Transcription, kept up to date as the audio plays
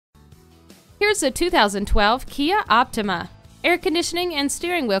Here's a 2012 Kia Optima. Air conditioning and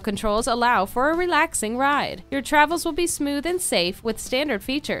steering wheel controls allow for a relaxing ride. Your travels will be smooth and safe with standard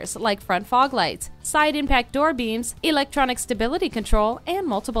features like front fog lights, side impact door beams, electronic stability control, and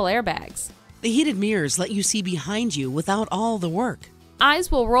multiple airbags. The heated mirrors let you see behind you without all the work.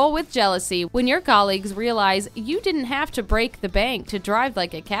 Eyes will roll with jealousy when your colleagues realize you didn't have to break the bank to drive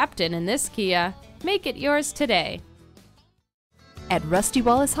like a captain in this Kia. Make it yours today. At Rusty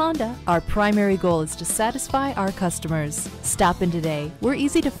Wallace Honda, our primary goal is to satisfy our customers. Stop in today. We're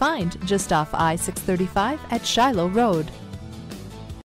easy to find just off I-635 at Shiloh Road.